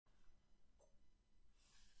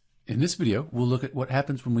In this video, we'll look at what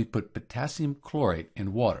happens when we put potassium chlorate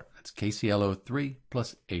in water. That's KClO3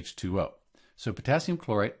 plus H2O. So potassium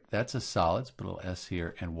chlorate, that's a solid, put a little S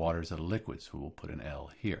here, and water is a liquid, so we'll put an L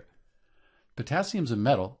here. Potassium's a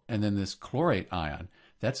metal, and then this chlorate ion,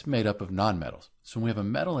 that's made up of nonmetals. So when we have a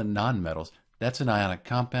metal and nonmetals, that's an ionic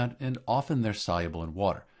compound, and often they're soluble in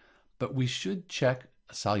water. But we should check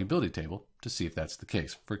a solubility table to see if that's the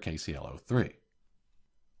case for KClO3.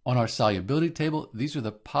 On our solubility table, these are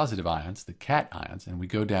the positive ions, the cation ions, and we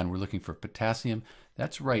go down, we're looking for potassium,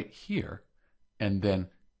 that's right here, and then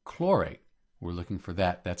chlorate, we're looking for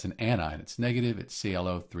that, that's an anion, it's negative, it's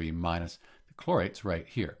ClO3 minus, the chlorate's right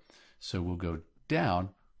here. So we'll go down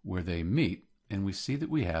where they meet, and we see that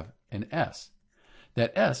we have an S.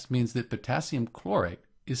 That S means that potassium chlorate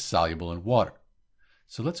is soluble in water.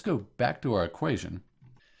 So let's go back to our equation.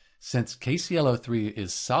 Since KClO3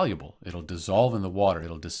 is soluble, it'll dissolve in the water,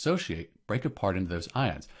 it'll dissociate, break apart into those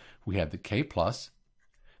ions. We have the K plus,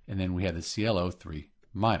 and then we have the ClO3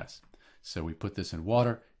 minus. So we put this in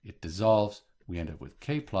water, it dissolves, we end up with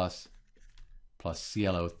K plus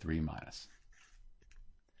ClO3 minus.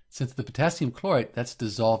 Since the potassium chlorate, that's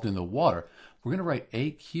dissolved in the water, we're going to write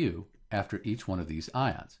AQ after each one of these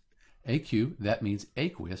ions. AQ, that means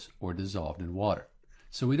aqueous or dissolved in water.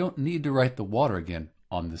 So we don't need to write the water again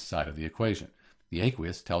on this side of the equation. The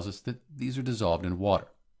aqueous tells us that these are dissolved in water.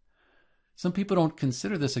 Some people don't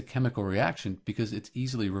consider this a chemical reaction because it's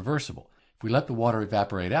easily reversible. If we let the water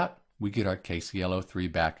evaporate out, we get our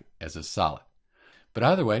KClO3 back as a solid. But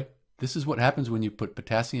either way, this is what happens when you put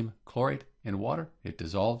potassium chlorate in water. It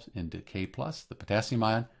dissolves into K plus, the potassium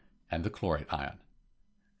ion, and the chlorate ion.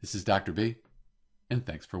 This is Dr. B, and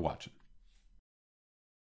thanks for watching.